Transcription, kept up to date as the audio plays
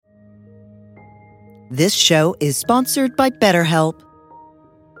This show is sponsored by BetterHelp.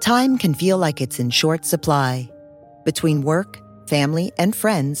 Time can feel like it's in short supply. Between work, family, and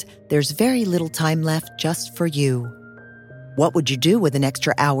friends, there's very little time left just for you. What would you do with an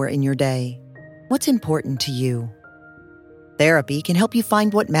extra hour in your day? What's important to you? Therapy can help you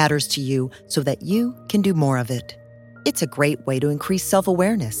find what matters to you so that you can do more of it. It's a great way to increase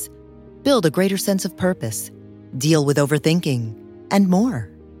self-awareness, build a greater sense of purpose, deal with overthinking, and more.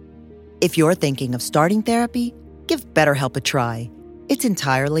 If you're thinking of starting therapy, give BetterHelp a try. It's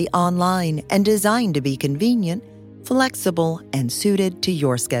entirely online and designed to be convenient, flexible, and suited to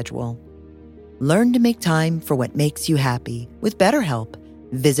your schedule. Learn to make time for what makes you happy with BetterHelp.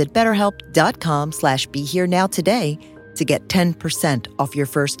 Visit BetterHelp.com/BeHereNow today to get 10% off your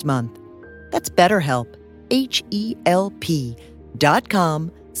first month. That's BetterHelp,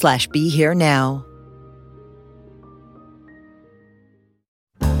 HELP.com/BeHereNow.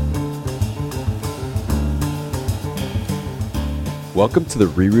 Welcome to the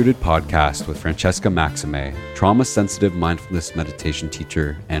Rerooted podcast with Francesca Maxime, trauma-sensitive mindfulness meditation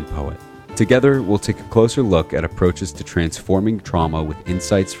teacher and poet. Together, we'll take a closer look at approaches to transforming trauma with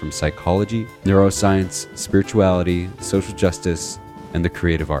insights from psychology, neuroscience, spirituality, social justice, and the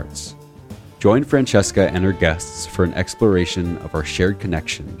creative arts. Join Francesca and her guests for an exploration of our shared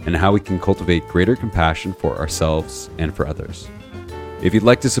connection and how we can cultivate greater compassion for ourselves and for others. If you'd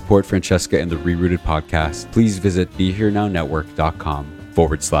like to support Francesca and the Rerooted podcast, please visit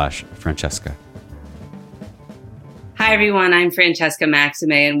BeHereNowNetwork.com/Francesca. Hi, everyone. I'm Francesca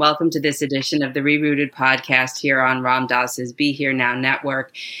Maxime, and welcome to this edition of the Rerooted podcast here on Ram Dass's Be Here Now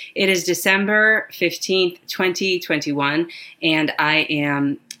Network. It is December 15th, 2021, and I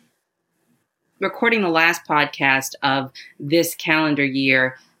am recording the last podcast of this calendar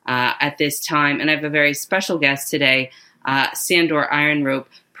year at this time, and I have a very special guest today, Sandor Ironrope,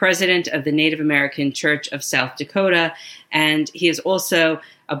 president of the Native American Church of South Dakota, and he is also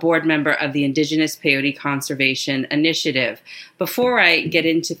a board member of the Indigenous Peyote Conservation Initiative. Before I get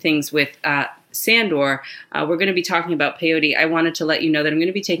into things with Sandor, we're going to be talking about peyote. I wanted to let you know that I'm going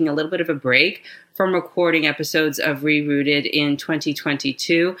to be taking a little bit of a break from recording episodes of Rerooted in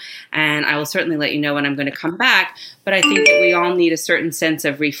 2022, and I will certainly let you know when I'm going to come back, but I think that we all need a certain sense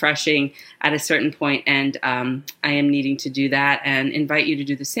of refreshing at a certain point, and I am needing to do that and invite you to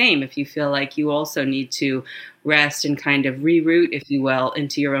do the same if you feel like you also need to rest and kind of reroute, if you will,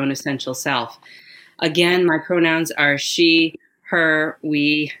 into your own essential self. Again, my pronouns are she, her,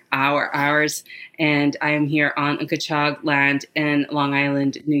 we, ours, and I am here on Unkechaug land in Long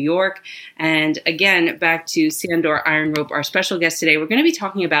Island, New York. And again, back to Sandor Ironrope, our special guest today. We're going to be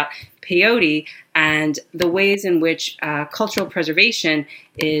talking about peyote and the ways in which cultural preservation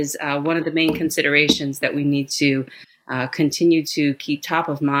is one of the main considerations that we need to continue to keep top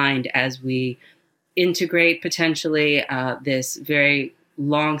of mind as we integrate potentially this very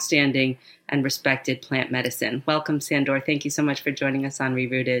long-standing and respected plant medicine. Welcome, Sandor. Thank you so much for joining us on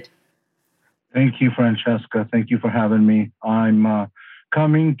Rerooted. Thank you, Francesca. Thank you for having me. I'm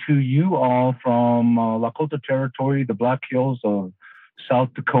coming to you all from Lakota Territory, the Black Hills of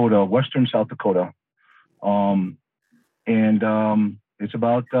South Dakota, western South Dakota. It's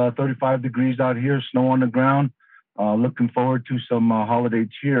about 35 degrees out here, snow on the ground. Looking forward to some holiday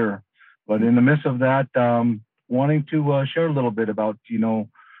cheer. But in the midst of that, wanting to share a little bit about,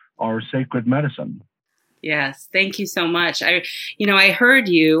 our sacred medicine. Yes, thank you so much. I heard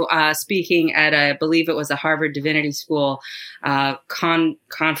you speaking at, I believe it was a Harvard Divinity School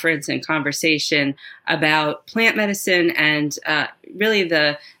conference and conversation about plant medicine, and really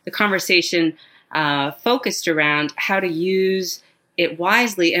the conversation focused around how to use it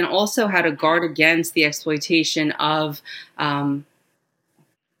wisely and also how to guard against the exploitation of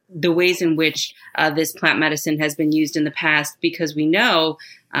the ways in which this plant medicine has been used in the past, because we know,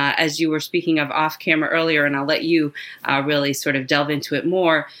 as you were speaking of off camera earlier, and I'll let you really sort of delve into it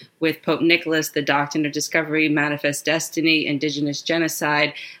more, with Pope Nicholas, the Doctrine of Discovery, Manifest Destiny, Indigenous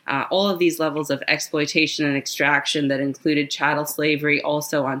Genocide, all of these levels of exploitation and extraction that included chattel slavery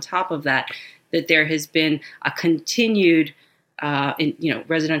also on top of that there has been a continued, in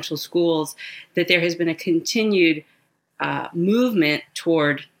residential schools, that there has been a continued movement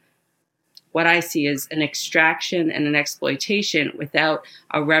toward what I see as an extraction and an exploitation without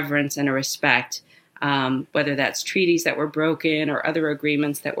a reverence and a respect, whether that's treaties that were broken or other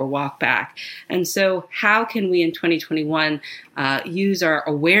agreements that were walked back. And so how can we in 2021 use our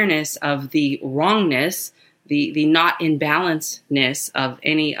awareness of the wrongness, the not imbalanceness of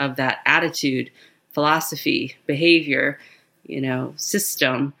any of that attitude, philosophy, behavior,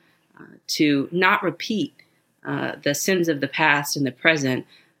 system, to not repeat the sins of the past and the present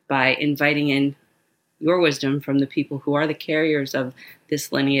by inviting in your wisdom from the people who are the carriers of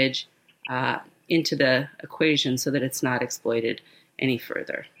this lineage into the equation so that it's not exploited any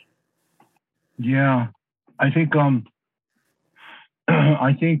further. Yeah, I think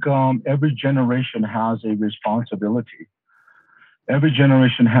every generation has a responsibility. Every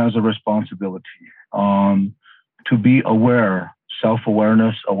generation has a responsibility to be aware,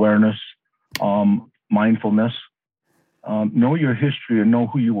 self-awareness, mindfulness. Know your history and know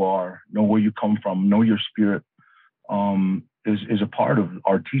who you are, know where you come from, know your spirit is a part of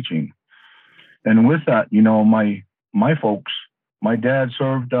our teaching. And with that, my folks, my dad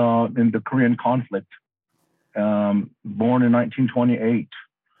served in the Korean conflict, born in 1928.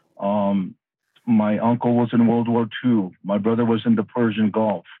 My uncle was in World War II. My brother was in the Persian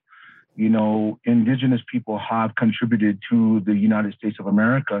Gulf. Indigenous people have contributed to the United States of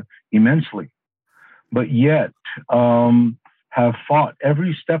America immensely, but yet have fought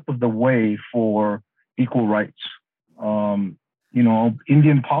every step of the way for equal rights.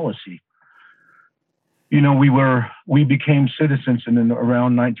 Indian policy. We became citizens in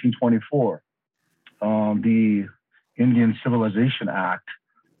around 1924. The Indian Civilization Act,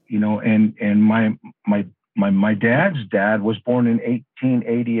 and my dad's dad was born in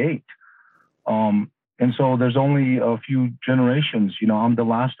 1888. And so there's only a few generations, I'm the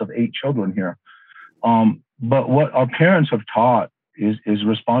last of 8 children here. But what our parents have taught is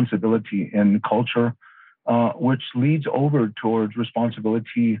responsibility and culture, which leads over towards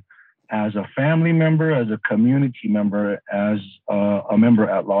responsibility as a family member, as a community member, as a member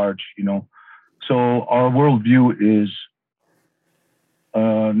at large, So our worldview is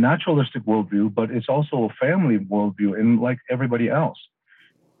a naturalistic worldview, but it's also a family worldview, and like everybody else.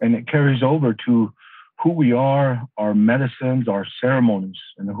 And it carries over to who we are, our medicines, our ceremonies,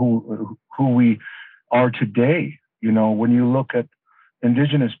 and who we are today. When you look at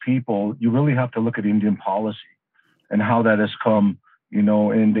indigenous people, you really have to look at Indian policy and how that has come, in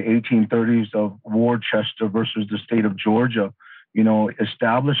the 1830s of Worcester versus the state of Georgia,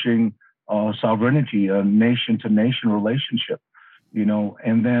 establishing sovereignty, a nation-to-nation relationship,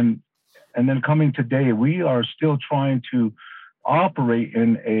 and then coming today, we are still trying to operate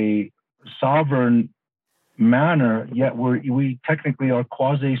in a sovereign manner, yet we technically are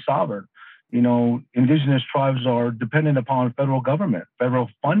quasi-sovereign. Indigenous tribes are dependent upon federal government, federal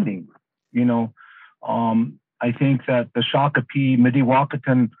funding. I think that the Shakopee,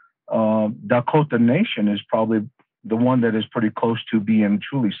 Mdewakanton, Dakota Nation is probably the one that is pretty close to being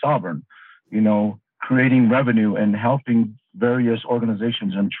truly sovereign, creating revenue and helping various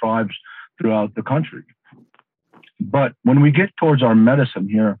organizations and tribes throughout the country. But when we get towards our medicine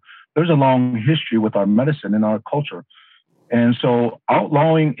here, there's a long history with our medicine and our culture. And so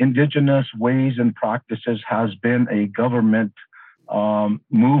outlawing indigenous ways and practices has been a government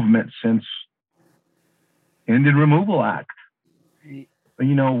movement since Indian Removal Act. Right.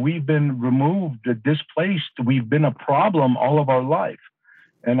 We've been removed, displaced. We've been a problem all of our life.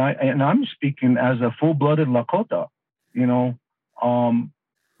 And I'm speaking as a full-blooded Lakota,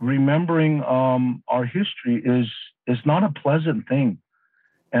 remembering our history is not a pleasant thing.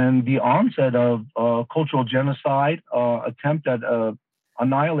 And the onset of cultural genocide, attempt at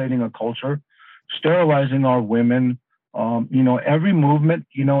annihilating a culture, sterilizing our women, every movement,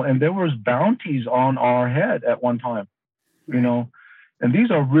 and there was bounties on our head at one time, and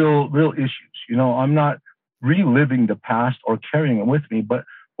these are real issues. I'm not reliving the past or carrying it with me, but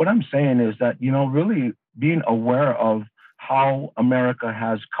what I'm saying is that, really being aware of how America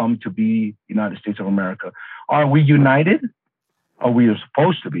has come to be United States of America. Are we united? Are we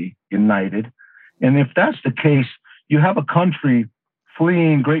supposed to be united? And if that's the case, you have a country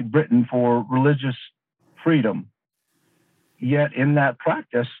fleeing Great Britain for religious freedom, yet in that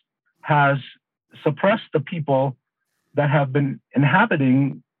practice has suppressed the people that have been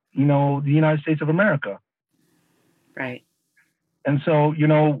inhabiting, the United States of America. Right. And so,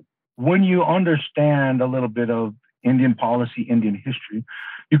 when you understand a little bit of Indian policy, Indian history,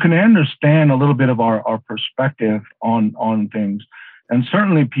 you can understand a little bit of our perspective on things. And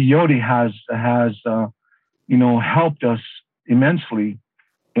certainly peyote has helped us immensely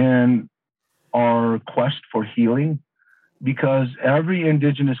in our quest for healing, because every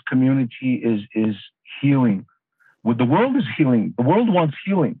indigenous community is healing. The world is healing. The world wants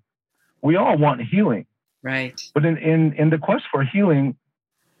healing. We all want healing. Right. But in the quest for healing,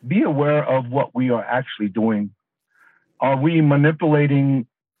 be aware of what we are actually doing. Are we manipulating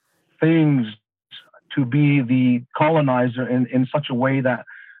things to be the colonizer in such a way that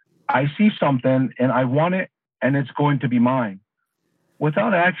I see something and I want it and it's going to be mine,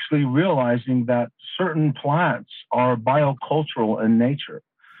 without actually realizing that certain plants are biocultural in nature?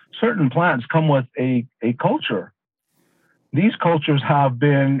 certain plants come with a culture. These cultures have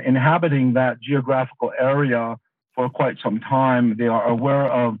been inhabiting that geographical area for quite some time. They are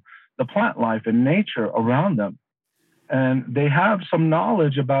aware of the plant life and nature around them. And they have some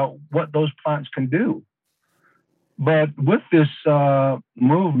knowledge about what those plants can do. But with this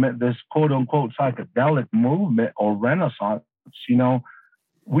movement, this quote unquote psychedelic movement or renaissance,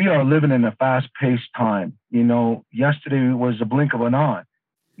 we are living in a fast paced time. Yesterday was a blink of an eye.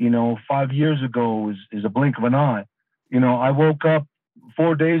 5 years ago is a blink of an eye. I woke up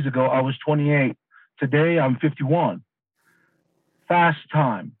 4 days ago, I was 28. Today, I'm 51. Fast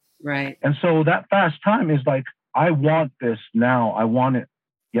time. Right. And so that fast time is like, I want this now. I want it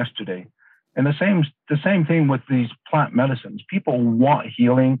yesterday. And the same thing with these plant medicines. People want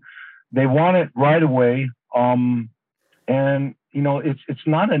healing. They want it right away. And, it's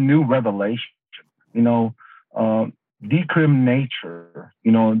not a new revelation. Decrim nature.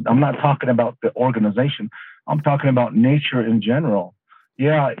 I'm not talking about the organization. I'm talking about nature in general.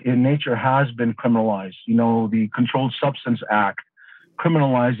 Yeah, nature has been criminalized. The Controlled Substance Act,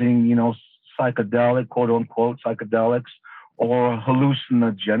 criminalizing, psychedelic, quote unquote, psychedelics or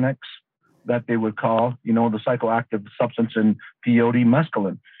hallucinogenics that they would call, the psychoactive substance in peyote,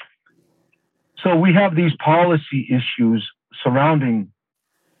 mescaline. So we have these policy issues surrounding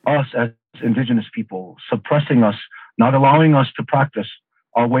us as indigenous people, suppressing us, not allowing us to practice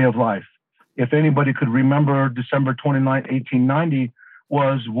our way of life. If anybody could remember, December 29, 1890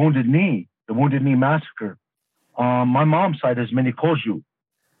 was Wounded Knee, the Wounded Knee Massacre. My mom's side is Minikoju,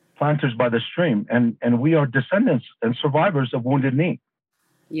 planters by the stream, and we are descendants and survivors of Wounded Knee.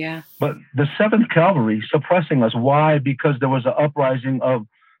 Yeah. But the 7th Cavalry suppressing us. Why? Because there was an uprising of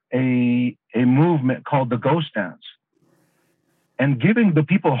a movement called the Ghost Dance, and giving the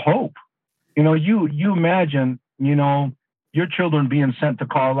people hope. You imagine, your children being sent to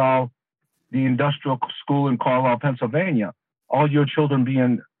Carlisle, the industrial school in Carlisle, Pennsylvania, all your children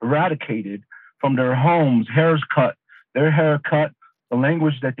being eradicated from their homes, their hair cut, the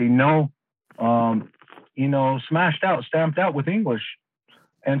language that they know, smashed out, stamped out with English.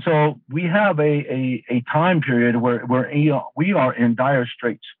 And so we have a time period where we are in dire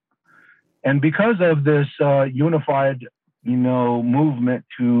straits. And because of this unified, movement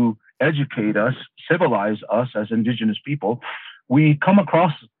to educate us, civilize us as indigenous people, we come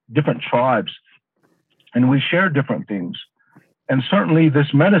across different tribes and we share different things. And certainly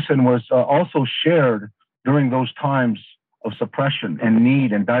this medicine was also shared during those times of suppression and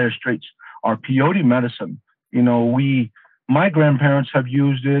need and dire straits. Our peyote medicine, my grandparents have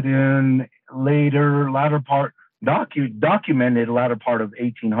used it in documented latter part of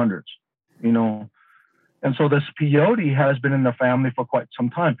 1800s, And so this peyote has been in the family for quite some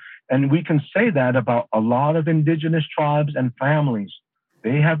time. And we can say that about a lot of indigenous tribes and families.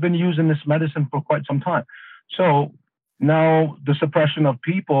 They have been using this medicine for quite some time. So now the suppression of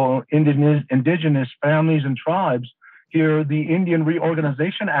people, indigenous families and tribes, here the Indian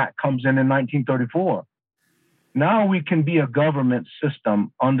Reorganization Act comes in 1934. Now we can be a government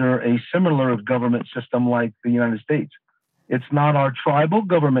system under a similar government system like the United States. It's not our tribal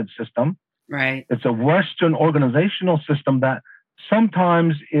government system. Right. It's a Western organizational system that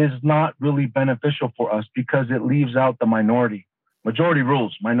sometimes is not really beneficial for us because it leaves out the minority. Majority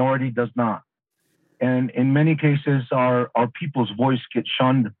rules, minority does not. And in many cases, our people's voice gets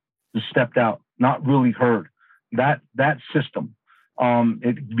shunned, stepped out, not really heard. That system,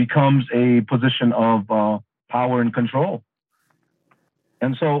 it becomes a position of power and control.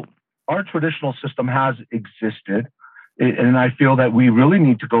 And so our traditional system has existed. And I feel that we really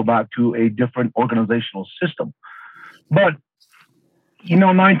need to go back to a different organizational system. But,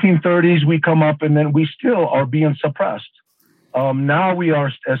 1930s, we come up and then we still are being suppressed. Now we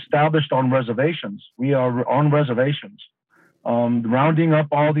are established on reservations. We are on reservations, rounding up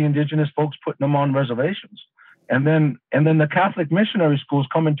all the indigenous folks, putting them on reservations. And then the Catholic missionary schools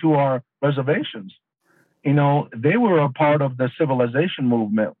come into our reservations. They were a part of the civilization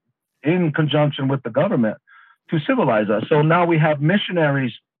movement in conjunction with the government to civilize us. So now we have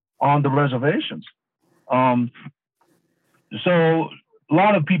missionaries on the reservations. So a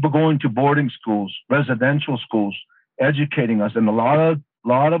lot of people going to boarding schools, residential schools, educating us, and a lot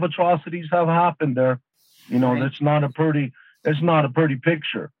of atrocities have happened there. Right. It's not a pretty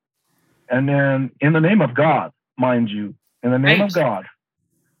picture. And then in the name of God, mind you, in the name of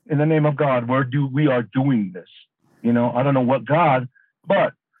God, we are doing this. I don't know what God,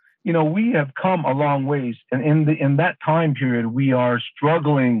 but we have come a long ways, and in that time period, we are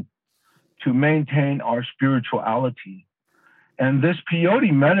struggling to maintain our spirituality. And this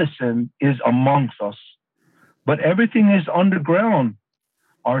peyote medicine is amongst us, but everything is underground.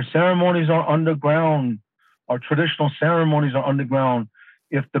 Our ceremonies are underground. Our traditional ceremonies are underground.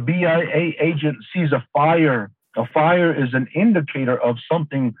 If the BIA agent sees a fire is an indicator of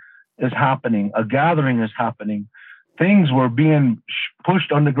something is happening, a gathering is happening. Things were being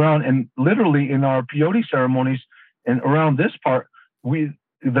pushed underground, and literally in our peyote ceremonies and around this part,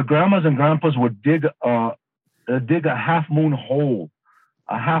 the grandmas and grandpas would dig a half moon hole,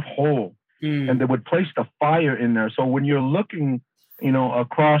 and they would place the fire in there. So when you're looking,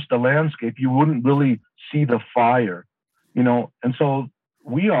 across the landscape, you wouldn't really see the fire, and so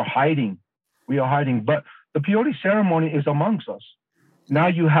we are hiding. But the peyote ceremony is amongst us. Now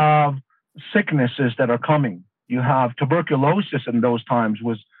you have sicknesses that are coming. You have tuberculosis in those times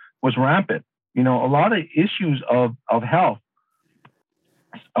was rampant. A lot of issues of health,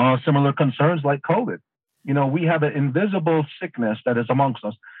 similar concerns like COVID. We have an invisible sickness that is amongst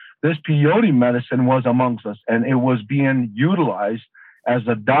us. This peyote medicine was amongst us, and it was being utilized as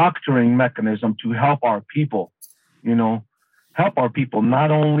a doctoring mechanism to help our people,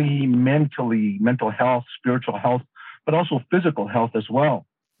 not only mental health, spiritual health, but also physical health as well,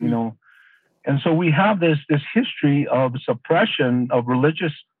 And so we have this history of suppression, of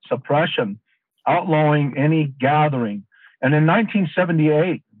religious suppression, outlawing any gathering. And in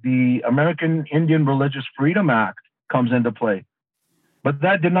 1978, the American Indian Religious Freedom Act comes into play. But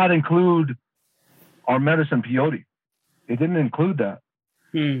that did not include our medicine peyote. It didn't include that.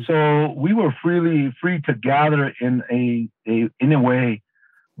 So we were free to gather in a way,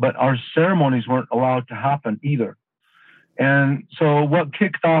 but our ceremonies weren't allowed to happen either. And so what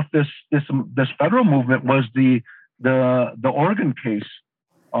kicked off this federal movement was the Oregon case.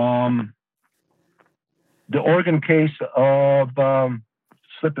 The Oregon case of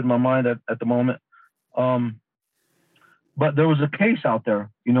slipping my mind at the moment. But there was a case out there,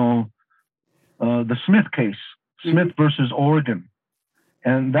 the Smith case, Smith versus Oregon.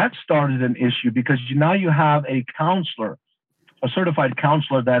 And that started an issue because now you have a counselor, a certified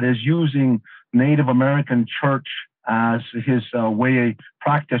counselor that is using Native American church as his way of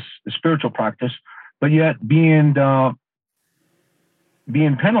practice, the spiritual practice, but yet being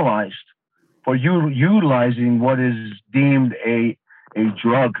penalized for utilizing what is deemed a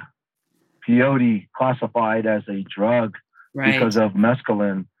drug, peyote classified as a drug because of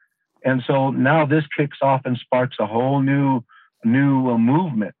mescaline. And so now this kicks off and sparks a whole new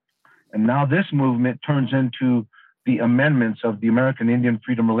movement. And now this movement turns into the amendments of the American Indian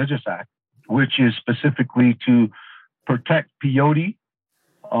Freedom Religious Act, which is specifically to protect peyote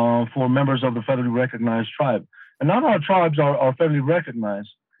for members of the federally recognized tribe. And not all tribes are federally recognized.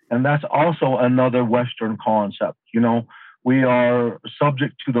 And that's also another Western concept. We are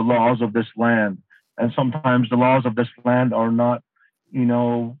subject to the laws of this land. And sometimes the laws of this land are not,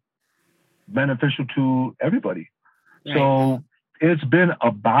 beneficial to everybody. Right. So it's been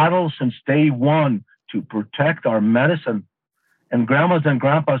a battle since day one to protect our medicine. And grandmas and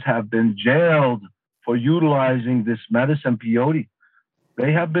grandpas have been jailed for utilizing this medicine peyote.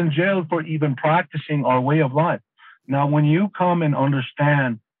 They have been jailed for even practicing our way of life. Now, when you come and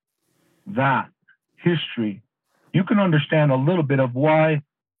understand that history, you can understand a little bit of why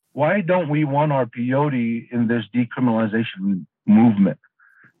don't we want our peyote in this decriminalization movement?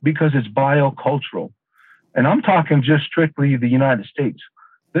 Because it's biocultural. And I'm talking just strictly the United States.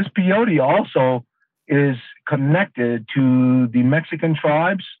 This peyote also is connected to the Mexican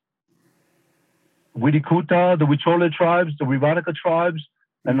tribes, Wirikuta, the Huichol tribes, the Rivarica tribes,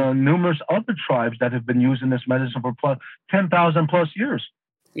 and numerous other tribes that have been using this medicine for 10,000 plus years.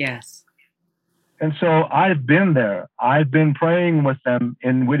 Yes. And so I've been there. I've been praying with them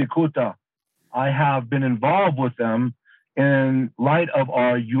in Wirikuta. I have been involved with them in light of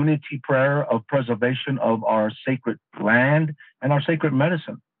our unity prayer of preservation of our sacred land and our sacred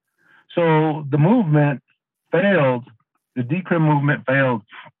medicine. So the movement failed, the decrim movement failed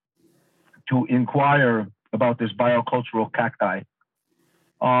to inquire about this biocultural cacti.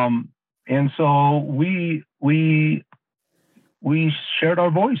 And so we shared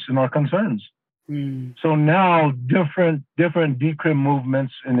our voice and our concerns. So now different decrim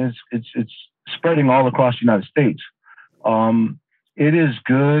movements, and it's spreading all across the United States. It is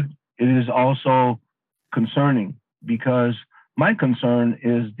good. It is also concerning because my concern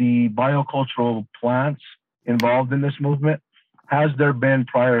is the biocultural plants involved in this movement. Has there been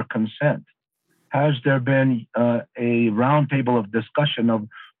prior consent? Has there been a roundtable of discussion of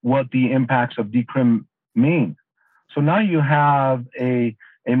what the impacts of decrim mean? So now you have a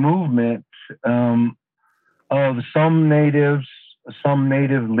movement of some natives, some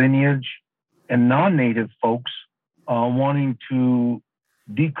native lineage, and non-native folks wanting to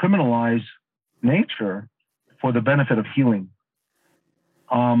decriminalize nature for the benefit of healing.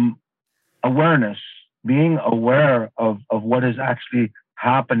 awareness, being aware of what is actually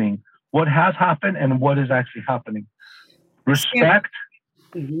happening, what has happened and what is actually happening. Respect,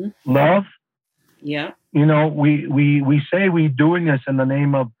 love. Yeah. We say we're doing this in the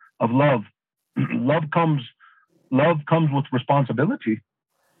name of love. Love comes with responsibility.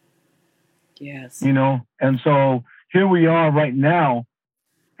 Yes. And so here we are right now,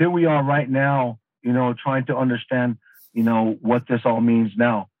 trying to understand, what this all means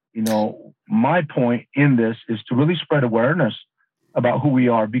now. My point in this is to really spread awareness about who we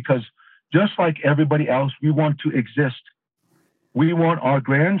are, because just like everybody else, we want to exist. We want our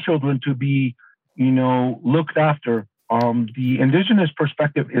grandchildren to be, looked after. The indigenous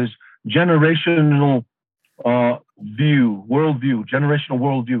perspective is generational generational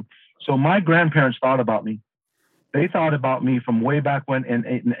worldview. So my grandparents thought about me. They thought about me from way back when,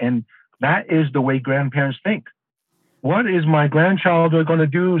 and that is the way grandparents think. What is my grandchild going to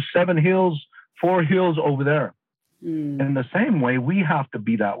do? 4 hills over there. In the same way, we have to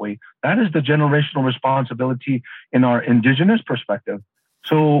be that way. That is the generational responsibility in our indigenous perspective.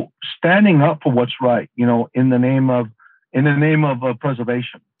 So standing up for what's right, in the name of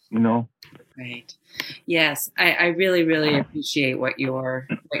preservation, Right. Yes, I really, really appreciate what you're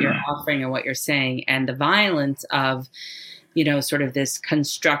offering and what you're saying, and the violence of, sort of this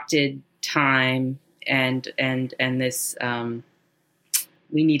constructed time and this.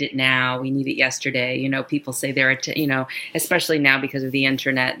 We need it now. We need it yesterday. People say especially now because of the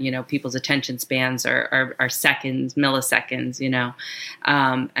internet, people's attention spans are seconds, milliseconds,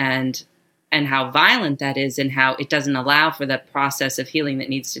 and how violent that is, and how it doesn't allow for the process of healing that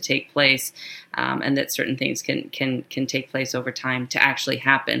needs to take place, and that certain things can take place over time to actually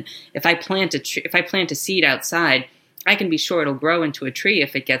happen. If I plant a seed outside, I can be sure it'll grow into a tree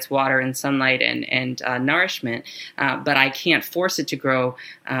if it gets water and sunlight and nourishment, but I can't force it to grow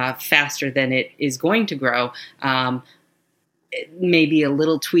faster than it is going to grow. Maybe a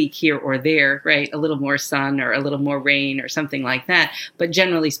little tweak here or there, right? A little more sun or a little more rain or something like that. But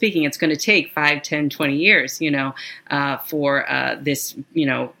generally speaking, it's going to take 5, 10, 20 years, for this,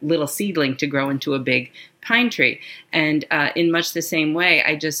 little seedling to grow into a big pine tree. And in much the same way,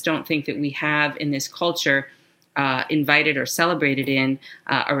 I just don't think that we have in this culture invited or celebrated in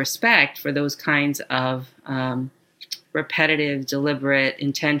a respect for those kinds of repetitive, deliberate,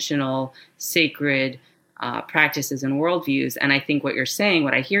 intentional, sacred practices and worldviews. And I think what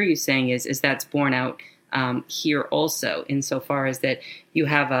I hear you saying is that's borne out here also, insofar as that you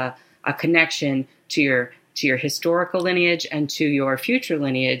have a connection to your historical lineage and to your future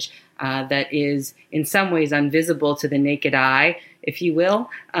lineage that is in some ways invisible to the naked eye, if you will,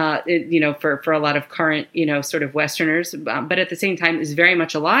 for a lot of current, sort of Westerners, but at the same time is very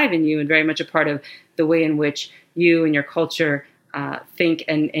much alive in you and very much a part of the way in which you and your culture think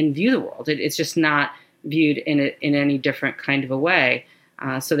and view the world. It's just not viewed in any different kind of a way,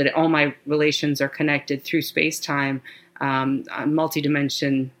 so that all my relations are connected through space-time, in a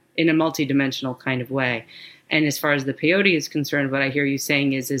multidimensional kind of way. And as far as the peyote is concerned, what I hear you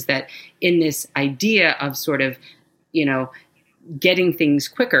saying is that in this idea of sort of, getting things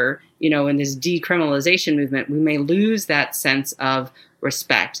quicker, in this decriminalization movement, we may lose that sense of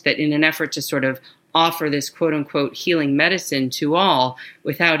respect, that in an effort to sort of offer this quote unquote healing medicine to all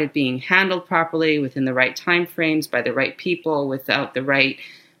without it being handled properly, within the right time frames, by the right people, without the right,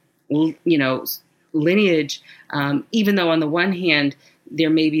 lineage, even though on the one hand, there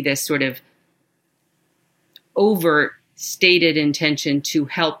may be this sort of overstated intention to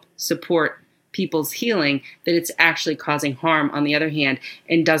help support people's healing, that it's actually causing harm on the other hand,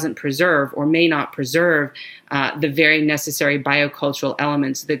 and doesn't preserve or may not preserve the very necessary biocultural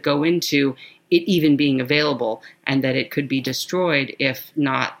elements that go into it even being available, and that it could be destroyed if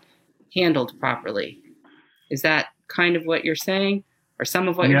not handled properly. Is that kind of what you're saying, or some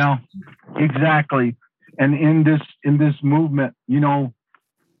of what you're saying? Yeah, exactly. And in this movement,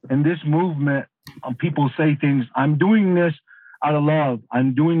 people say things, I'm doing this out of love.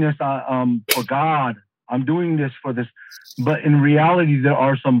 I'm doing this for God. I'm doing this for this. But in reality, there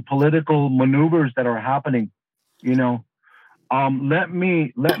are some political maneuvers that are happening. Let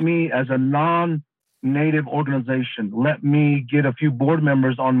me, as a non-native organization, let me get a few board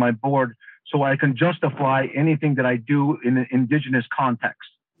members on my board so I can justify anything that I do in an indigenous context.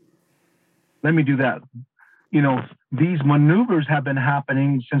 Let me do that. These maneuvers have been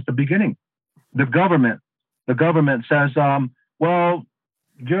happening since the beginning. The government says, well,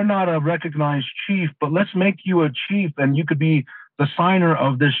 you're not a recognized chief, but let's make you a chief and you could be the signer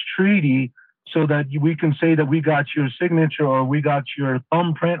of this treaty so that we can say that we got your signature or we got your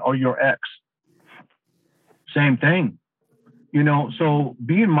thumbprint or your X. Same thing. So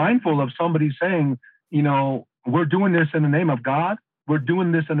being mindful of somebody saying, we're doing this in the name of God, we're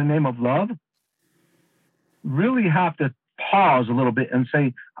doing this in the name of love, really have to pause a little bit and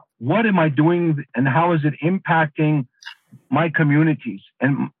say, what am I doing and how is it impacting my communities?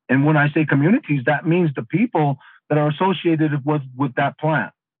 And when I say communities, that means the people that are associated with that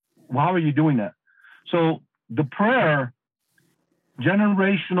plant. How are you doing that? So the prayer,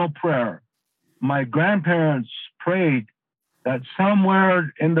 generational prayer, my grandparents prayed that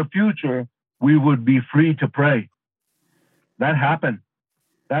somewhere in the future, we would be free to pray. That happened.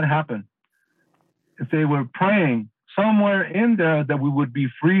 If they were praying somewhere in there that we would be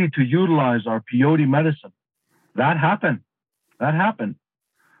free to utilize our peyote medicine, that happened.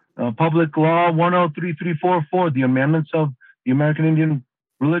 Public Law 103344, the amendments of the American Indian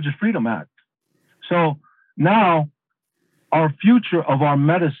Religious Freedom Act. So now our future of our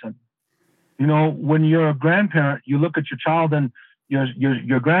medicine, when you're a grandparent, you look at your child and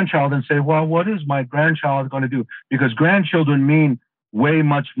your grandchild and say, well, what is my grandchild going to do? Because grandchildren mean way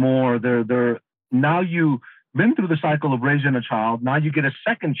much more. They're now you've been through the cycle of raising a child. Now you get a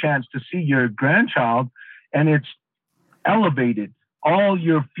second chance to see your grandchild, and it's elevated. All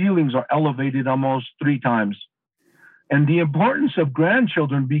your feelings are elevated almost 3 times. And the importance of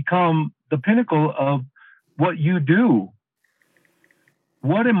grandchildren become the pinnacle of what you do.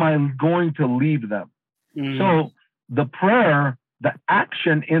 What am I going to leave them? So the prayer, the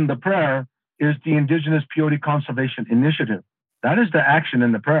action in the prayer is the Indigenous Peyote Conservation Initiative. That is the action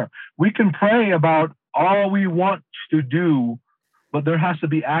in the prayer. We can pray about all we want to do, but there has to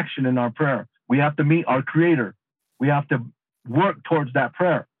be action in our prayer. We have to meet our Creator. We have to work towards that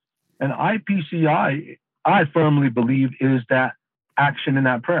prayer. And IPCI, I firmly believe, is that action in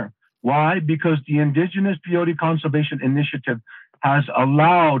that prayer. Why? Because the Indigenous Peyote Conservation Initiative has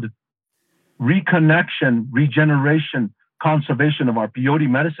allowed reconnection, regeneration, conservation of our peyote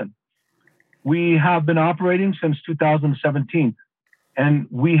medicine. We have been operating since 2017, and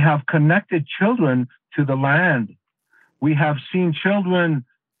we have connected children to the land. We have seen children,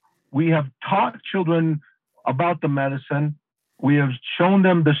 we have taught children about the medicine. We have shown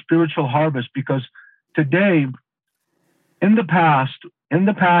them the spiritual harvest, because today, in the past, in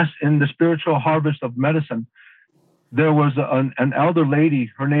the spiritual harvest of medicine, there was an elder lady.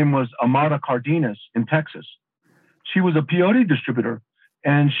 Her name was Amara Cardenas in Texas. She was a peyote distributor,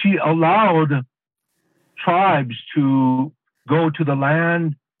 and she allowed tribes to go to the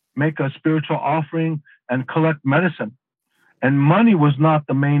land, make a spiritual offering, and collect medicine. And money was not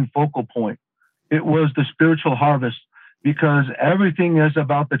the main focal point. It was the spiritual harvest, because everything is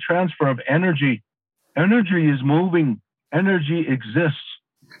about the transfer of energy. Energy is moving. Energy exists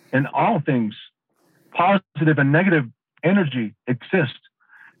in all things. Positive and negative energy exist.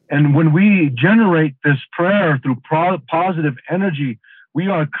 And when we generate this prayer through positive energy, we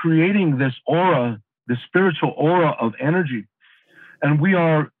are creating this aura, this spiritual aura of energy. And we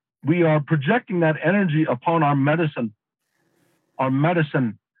are projecting that energy upon our medicine,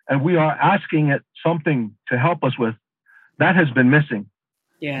 and we are asking it something to help us with. That has been missing.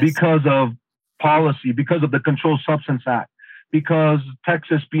 Yes. Because of policy, because of the Controlled Substance Act, because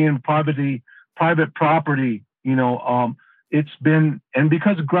Texas being private property, it's been, and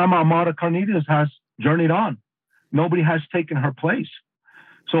because Grandma Amara Cardenas has journeyed on. Nobody has taken her place.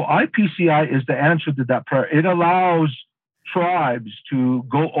 So IPCI is the answer to that prayer. It allows tribes to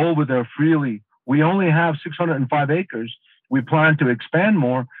go over there freely. We only have 605 acres. We plan to expand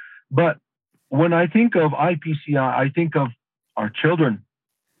more. But when I think of IPCI, I think of our children.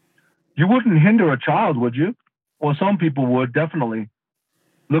 You wouldn't hinder a child, would you? Well, some people would, definitely.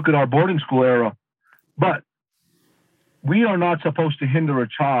 Look at our boarding school era. But we are not supposed to hinder a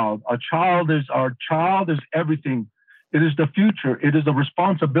child. Our child is everything. It is the future. It is a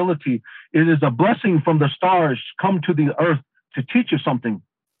responsibility. It is a blessing from the stars come to the earth to teach you something.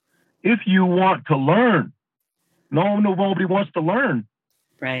 If you want to learn, nobody wants to learn.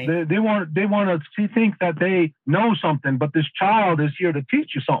 Right. They want to think that they know something, but this child is here to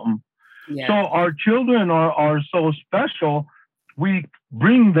teach you something. Yes. So our children are so special. We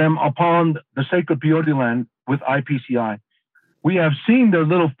bring them upon the sacred peyote land with IPCI. We have seen their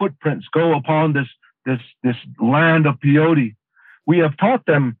little footprints go upon this land of peyote. We have taught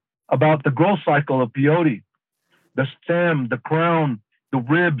them about the growth cycle of peyote, the stem, the crown, the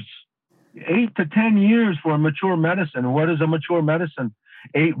ribs. 8 to 10 years for a mature medicine. What is a mature medicine?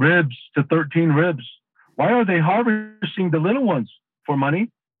 8 ribs to 13 ribs. Why are they harvesting the little ones? For money?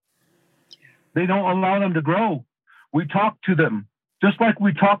 They don't allow them to grow. We talk to them just like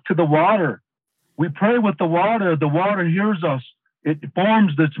we talk to the water. We pray with the water. The water hears us. It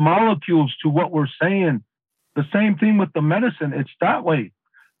forms its molecules to what we're saying. The same thing with the medicine. It's that way.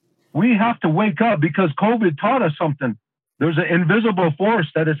 We have to wake up because COVID taught us something. There's an invisible force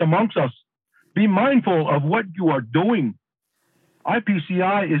that is amongst us. Be mindful of what you are doing.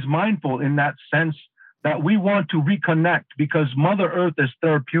 IPCI is mindful in that sense that we want to reconnect because Mother Earth is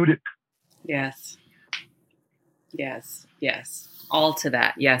therapeutic. Yes. Yes. Yes. All to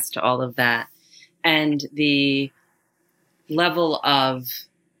that. Yes to all of that. And the level of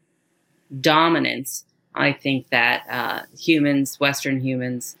dominance, I think that humans, Western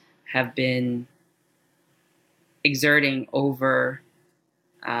humans, have been exerting over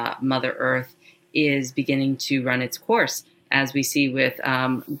Mother Earth is beginning to run its course, as we see with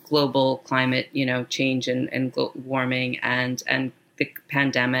global climate, change and warming and the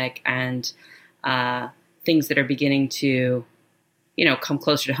pandemic and things that are beginning to, come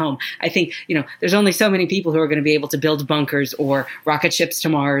closer to home. I think, there's only so many people who are going to be able to build bunkers or rocket ships to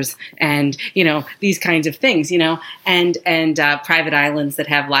Mars and, these kinds of things, and private islands that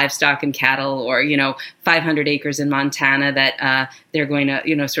have livestock and cattle or, 500 acres in Montana that they're going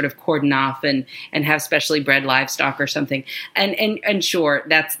to, sort of cordon off and have specially bred livestock or something. And sure,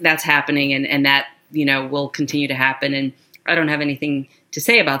 that's happening and that, will continue to happen. And I don't have anything to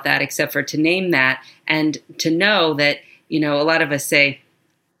say about that except for to name that and to know that, a lot of us say,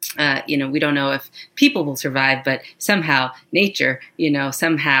 we don't know if people will survive, but somehow nature,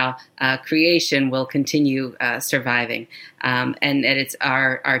 somehow creation will continue surviving. And that it's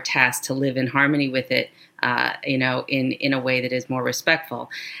our task to live in harmony with it, in a way that is more respectful.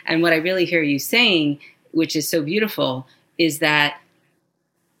 And what I really hear you saying, which is so beautiful, is that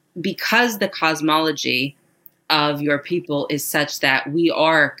because the cosmology of your people is such that we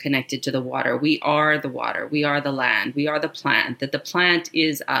are connected to the water. We are the water. We are the land. We are the plant. That the plant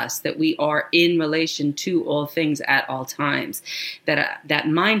is us. That we are in relation to all things at all times. That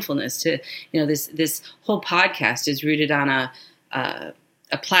mindfulness to this whole podcast is rooted on a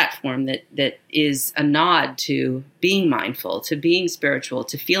platform that is a nod to being mindful, to being spiritual,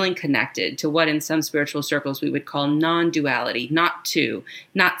 to feeling connected, to what in some spiritual circles we would call non-duality, not two,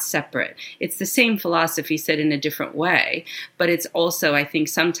 not separate. It's the same philosophy said in a different way, but it's also, I think,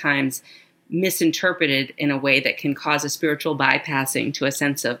 sometimes misinterpreted in a way that can cause a spiritual bypassing to a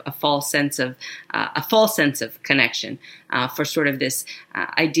false sense of connection for sort of this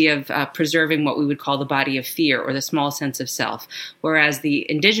idea of preserving what we would call the body of fear or the small sense of self. Whereas the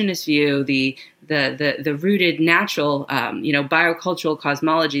indigenous view, the rooted natural, biocultural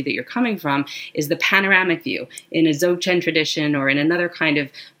cosmology that you're coming from is the panoramic view. In a Dzogchen tradition or in another kind of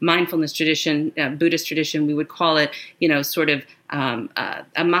mindfulness tradition, Buddhist tradition, we would call it, sort of a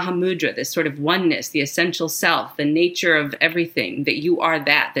Mahamudra, this sort of oneness, the essential self, the nature of everything, that you are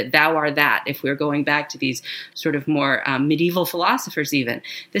that thou are that, if we're going back to these sort of more medieval philosophers even.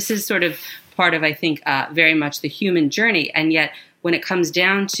 This is sort of part of, I think, very much the human journey. And yet, when it comes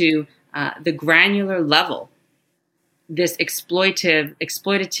down to the granular level, this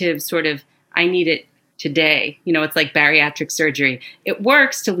exploitative sort of, I need it today. It's like bariatric surgery. It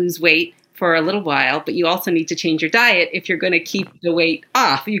works to lose weight for a little while, but you also need to change your diet if you're going to keep the weight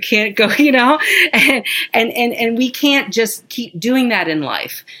off. You can't go, and we can't just keep doing that in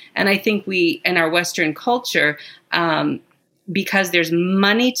life. And I think we, in our Western culture, because there's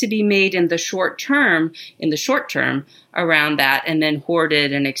money to be made in the short term around that, and then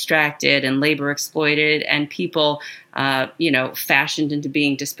hoarded and extracted and labor exploited, and people, fashioned into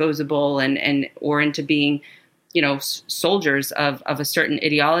being disposable and or into being, soldiers of a certain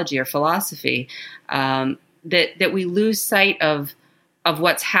ideology or philosophy, that we lose sight of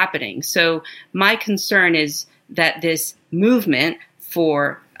what's happening. So my concern is that this movement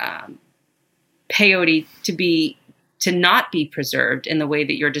for peyote to not be preserved in the way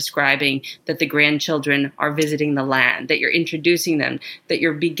that you're describing, that the grandchildren are visiting the land, that you're introducing them, that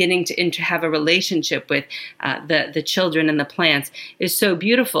you're beginning to have a relationship with the children and the plants, is so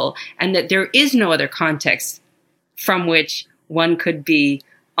beautiful, and that there is no other context from which one could be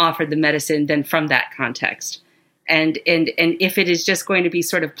offered the medicine than from that context. And if it is just going to be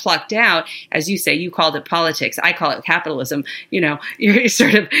sort of plucked out, as you say, you called it politics, I call it capitalism, you're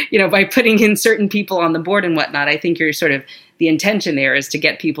sort of, by putting in certain people on the board and whatnot, I think you're sort of, the intention there is to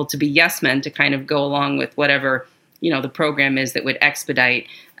get people to be yes men, to kind of go along with whatever, the program is that would expedite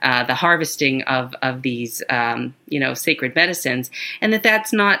the harvesting of these, sacred medicines, and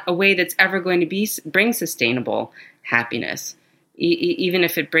that's not a way that's ever going to bring sustainable happiness, even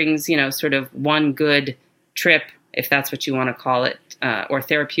if it brings, sort of one good trip, if that's what you want to call it, or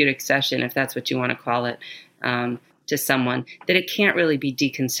therapeutic session, if that's what you want to call it, to someone, that it can't really be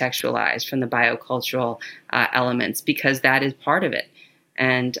decontextualized from the biocultural elements, because that is part of it.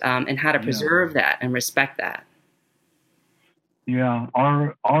 and how to preserve that and respect that. Yeah,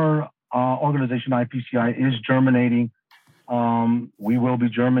 our organization IPCI is germinating. We will be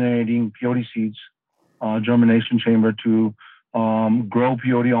germinating peyote seeds, germination chamber to grow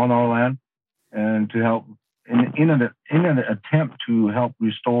peyote on our land and to help in an attempt to help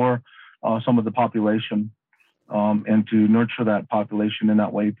restore some of the population and to nurture that population in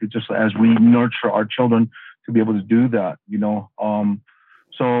that way, just as we nurture our children to be able to do that,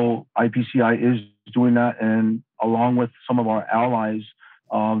 So IPCI is doing that, and along with some of our allies,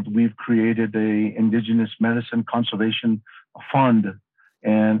 we've created a Indigenous Medicine Conservation Fund,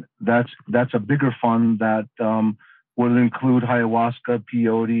 and that's a bigger fund that will include ayahuasca,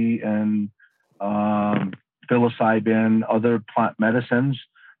 peyote, and psilocybin, other plant medicines.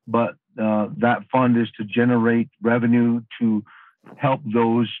 But that fund is to generate revenue to help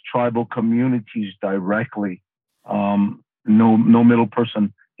those tribal communities directly. No middle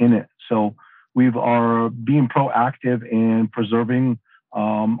person in it. So we are being proactive in preserving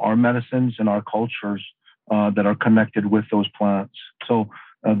our medicines and our cultures that are connected with those plants. So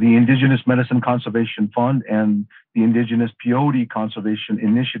the Indigenous Medicine Conservation Fund and the Indigenous Peyote Conservation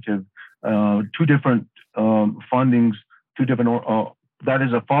Initiative, two different fundings, two different. That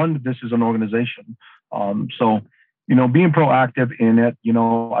is a fund. This is an organization. So being proactive in it.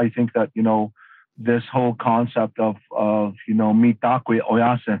 I think that this whole concept of Mitakwe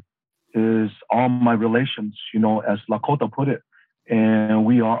Oyase is all my relations. As Lakota put it, and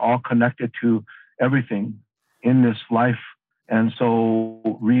we are all connected to everything in this life. And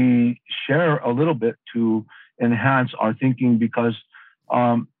so we share a little bit to enhance our thinking, because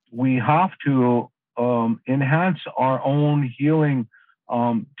we have to enhance our own healing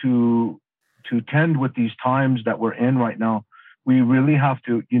to tend with these times that we're in right now. We really have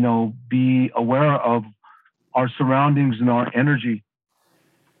to, be aware of our surroundings and our energy.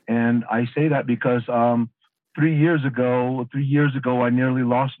 And I say that because 3 years ago, I nearly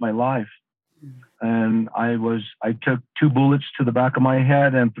lost my life. And I took 2 bullets to the back of my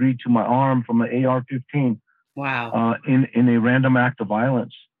head and 3 to my arm from an AR-15. Wow. In a random act of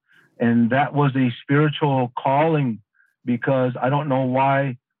violence. And that was a spiritual calling, because I don't know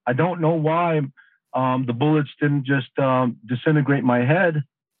why the bullets didn't just disintegrate my head,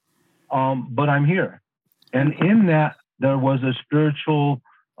 but I'm here. And in that, there was a spiritual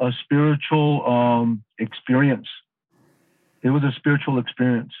experience. It was a spiritual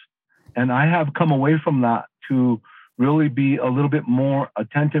experience. And I have come away from that to really be a little bit more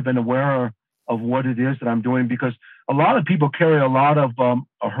attentive and aware of what it is that I'm doing, because a lot of people carry a lot of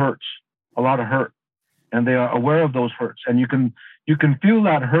hurt, and they are aware of those hurts, and you can feel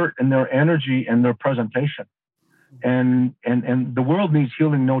that hurt in their energy and their presentation, and the world needs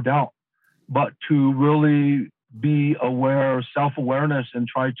healing, no doubt, but to really be aware, self-awareness, and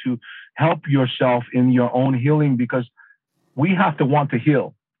try to help yourself in your own healing, because we have to want to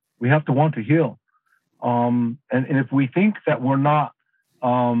heal. We have to want to heal. And if we think that we're not,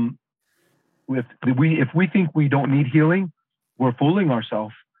 if we think we don't need healing, we're fooling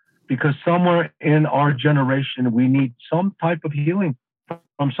ourselves, because somewhere in our generation, we need some type of healing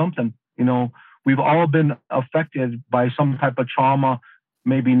from something. We've all been affected by some type of trauma,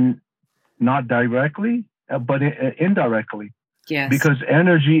 maybe not directly, but indirectly. Yes. Because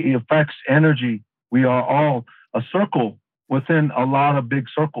energy affects energy. We are all a circle within a lot of big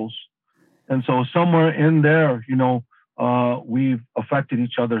circles. And so somewhere in there, we've affected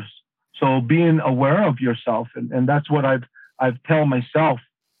each other. So being aware of yourself, and that's what I've tell myself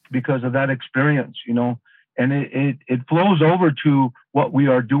because of that experience, and it flows over to what we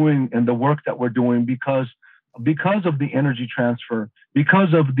are doing and the work that we're doing, because of the energy transfer,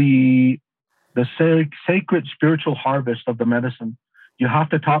 because of the sacred spiritual harvest of the medicine. You have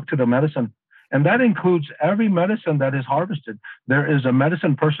to talk to the medicine. And that includes every medicine that is harvested. There is a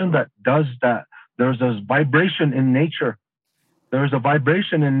medicine person that does that. There's a vibration in nature. There's a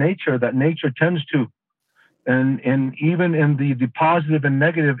vibration in nature that nature tends to. And even in the positive and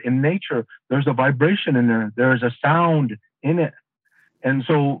negative in nature, there's a vibration in there. There's a sound in it. And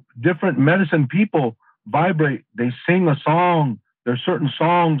so different medicine people vibrate. They sing a song. There's certain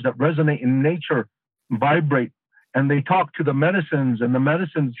songs that resonate in nature, vibrate. And they talk to the medicines, and the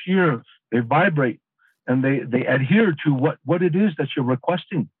medicines hear, they vibrate, and they adhere to what it is that you're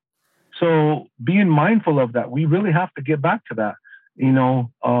requesting. So being mindful of that, we really have to get back to that,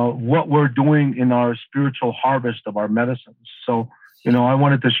 what we're doing in our spiritual harvest of our medicines. So, I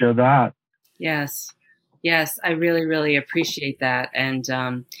wanted to share that. Yes. Yes, I really, really appreciate that. And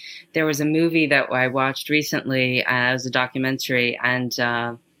there was a movie that I watched recently. It was a documentary, and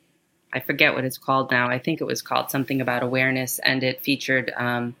I forget what it's called now. I think it was called something about awareness, and it featured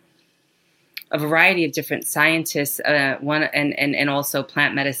a variety of different scientists, and also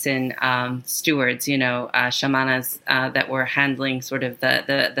plant medicine stewards, shamanas that were handling sort of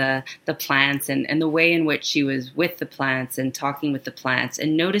the plants and the way in which she was with the plants and talking with the plants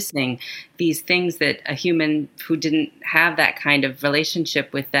and noticing these things that a human who didn't have that kind of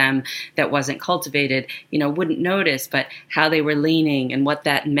relationship with them, that wasn't cultivated, wouldn't notice, but how they were leaning and what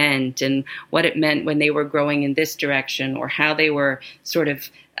that meant and what it meant when they were growing in this direction, or how they were sort of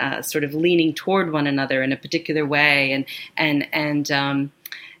leaning toward one another in a particular way, and in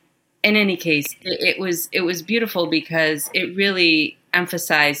any case, it was beautiful because it really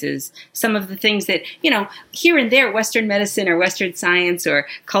emphasizes some of the things that, here and there, Western medicine or Western science or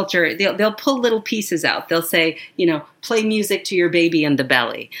culture, they'll pull little pieces out. They'll say, play music to your baby in the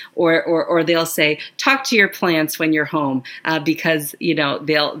belly, or they'll say, talk to your plants when you're home, because,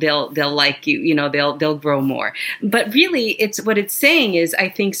 they'll like you, they'll grow more. But really, what it's saying is, I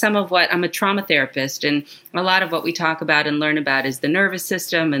think some of what, I'm a trauma therapist, and a lot of what we talk about and learn about is the nervous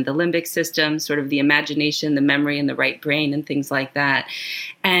system and the limbic system, sort of the imagination, the memory, and the right brain and things like that.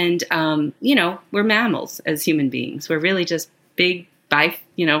 And, we're mammals as human beings. We're really just big,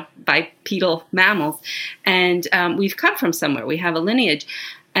 bipedal mammals. And we've come from somewhere. We have a lineage.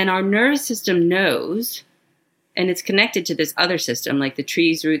 And our nervous system knows, and it's connected to this other system, like the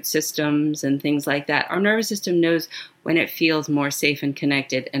trees' root systems and things like that. Our nervous system knows when it feels more safe and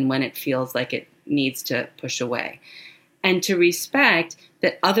connected and when it feels like it needs to push away. And to respect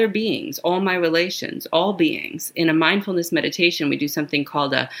that other beings, all my relations, all beings, in a mindfulness meditation, we do something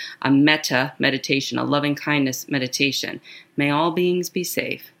called a metta meditation, a loving kindness meditation. May all beings be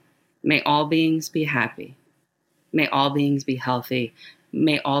safe. May all beings be happy. May all beings be healthy.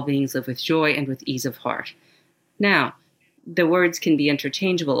 May all beings live with joy and with ease of heart. Now, the words can be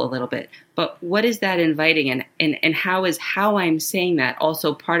interchangeable a little bit, but what is that inviting, and how is how I'm saying that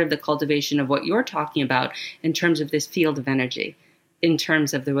also part of the cultivation of what you're talking about in terms of this field of energy, in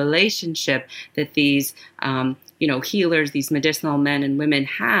terms of the relationship that these healers, these medicinal men and women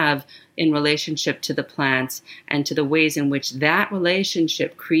have in relationship to the plants, and to the ways in which that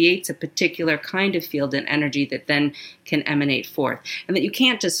relationship creates a particular kind of field and energy that then can emanate forth. And that you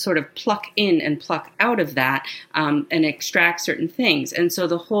can't just sort of pluck in and pluck out of that and extract certain things. And so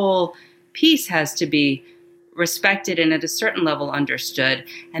the whole piece has to be respected and at a certain level understood,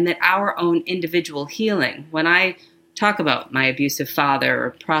 and that our own individual healing, when I talk about my abusive father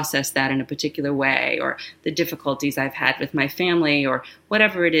or process that in a particular way, or the difficulties I've had with my family, or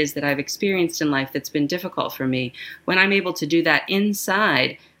whatever it is that I've experienced in life that's been difficult for me, when I'm able to do that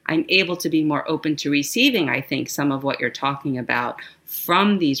inside, I'm able to be more open to receiving, I think, some of what you're talking about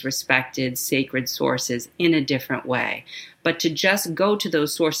from these respected sacred sources in a different way. But to just go to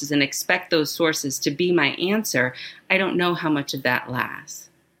those sources and expect those sources to be my answer, I don't know how much of that lasts.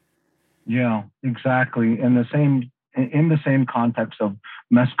 Yeah, exactly. In the same context of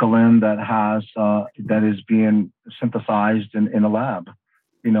mescaline that is being synthesized in a lab,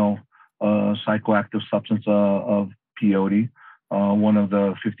 psychoactive substance of peyote, one of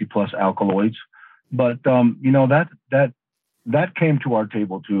the 50 plus alkaloids. But that came to our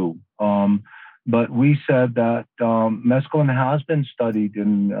table too. But we said that mescaline has been studied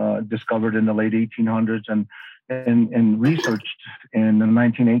and discovered in the late 1800s and researched in the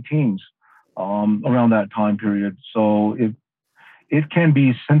 1918s. Around that time period. So it can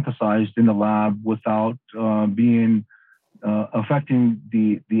be synthesized in the lab without being affecting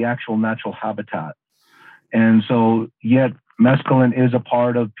the actual natural habitat. And so yet mescaline is a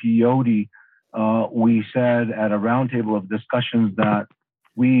part of peyote. We said at a roundtable of discussions that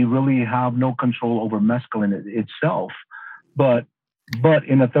we really have no control over mescaline itself, but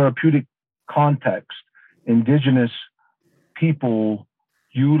in a therapeutic context, indigenous people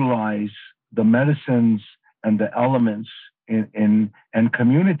utilize the medicines and the elements and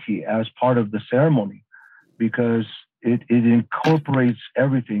community as part of the ceremony, because it incorporates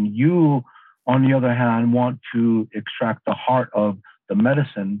everything. You, on the other hand, want to extract the heart of the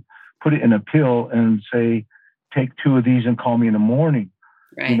medicine, put it in a pill and say, take 2 of these and call me in the morning.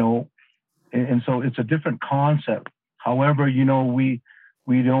 Right. And so it's a different concept. However, we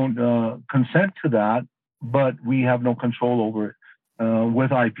don't consent to that, but we have no control over it. With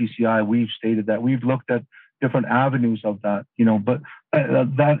IPCI, we've stated that we've looked at different avenues of that, but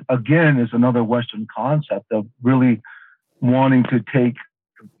that again is another Western concept of really wanting to take,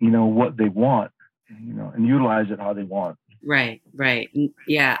 what they want, and utilize it how they want. Right.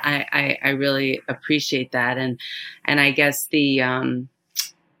 Yeah, I really appreciate that, and I guess the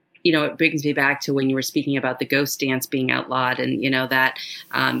it brings me back to when you were speaking about the ghost dance being outlawed, and that,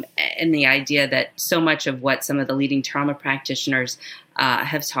 and the idea that so much of what some of the leading trauma practitioners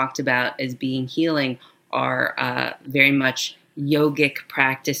have talked about as being healing are very much yogic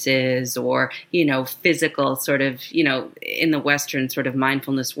practices, or physical sort of, in the Western sort of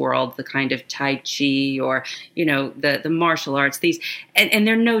mindfulness world, the kind of Tai Chi, or the martial arts. These and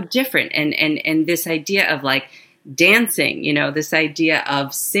they're no different. And this idea of like dancing, this idea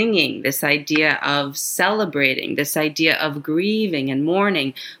of singing, this idea of celebrating, this idea of grieving and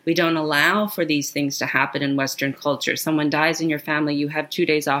mourning. We don't allow for these things to happen in Western culture. Someone dies in your family, you have 2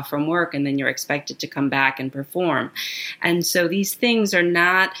 days off from work, and then you're expected to come back and perform. And so these things are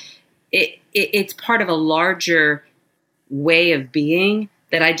not, it's part of a larger way of being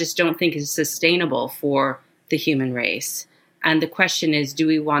that I just don't think is sustainable for the human race. And the question is, do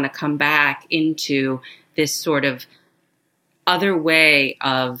we want to come back into this sort of other way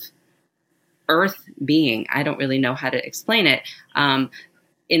of earth being? I don't really know how to explain it,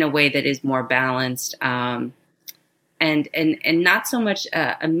 in a way that is more balanced, and not so much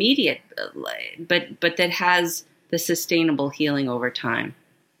immediate, but that has the sustainable healing over time.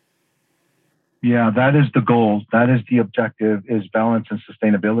 Yeah, that is the goal. That is the objective, is balance and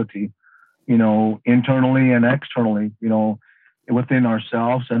sustainability, internally and externally, within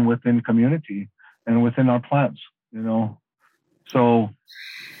ourselves and within community and within our plants, So,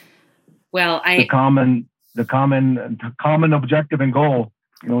 well, the common objective and goal,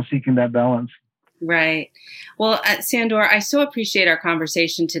 seeking that balance. Right. Well, Sandor, I so appreciate our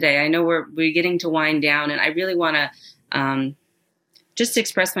conversation today. I know we're getting to wind down, and I really want to just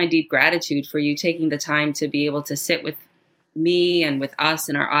express my deep gratitude for you taking the time to be able to sit with me and with us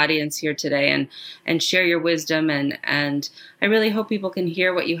and our audience here today and share your wisdom. And I really hope people can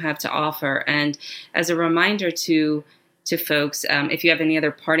hear what you have to offer. And as a reminder to folks, if you have any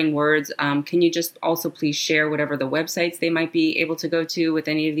other parting words, can you just also please share whatever the websites they might be able to go to with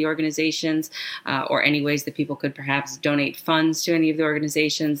any of the organizations, or any ways that people could perhaps donate funds to any of the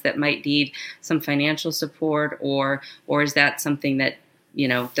organizations that might need some financial support, or is that something that,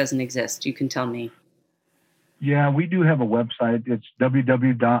 doesn't exist? You can tell me. Yeah, we do have a website. It's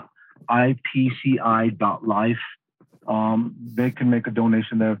www.ipci.life. They can make a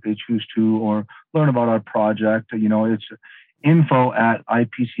donation there if they choose to, or learn about our project. It's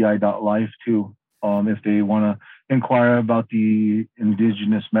info@ipci.life too. If they want to inquire about the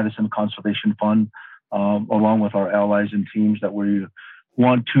Indigenous Medicine Conservation Fund, along with our allies and teams that we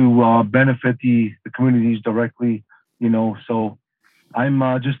want to benefit the communities directly, So I'm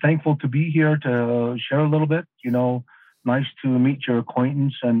just thankful to be here to share a little bit. Nice to meet your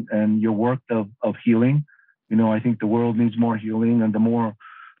acquaintance and your work of healing. I think the world needs more healing, and the more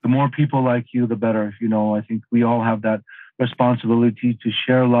people like you, the better. I think we all have that responsibility to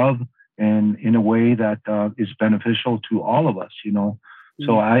share love, and in a way that is beneficial to all of us.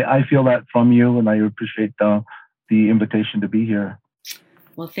 So I feel that from you, and I appreciate the invitation to be here.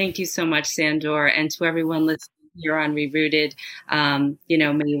 Well, thank you so much, Sandor, and to everyone listening here on Rerooted. May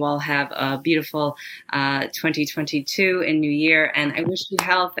you all have a beautiful 2022 and New Year, and I wish you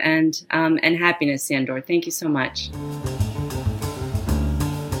health and happiness, Sandor. Thank you so much.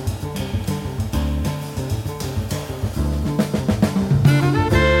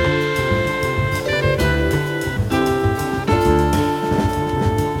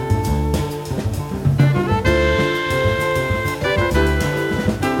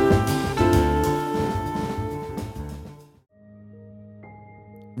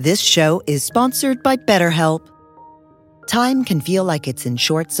 This show is sponsored by BetterHelp. Time can feel like it's in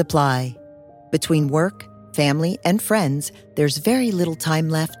short supply. Between work, family, and friends, there's very little time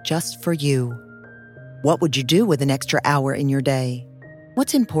left just for you. What would you do with an extra hour in your day?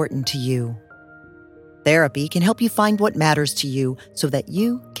 What's important to you? Therapy can help you find what matters to you so that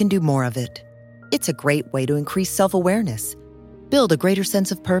you can do more of it. It's a great way to increase self-awareness, build a greater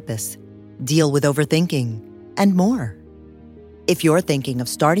sense of purpose, deal with overthinking, and more. If you're thinking of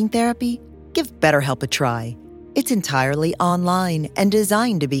starting therapy, give BetterHelp a try. It's entirely online and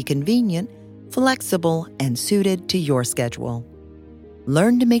designed to be convenient, flexible, and suited to your schedule.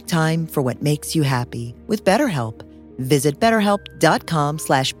 Learn to make time for what makes you happy with BetterHelp. Visit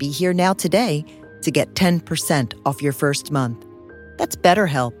BetterHelp.com/BeHereNow today to get 10% off your first month. That's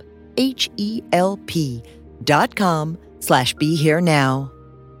BetterHelp, HELP.com/BeHereNow.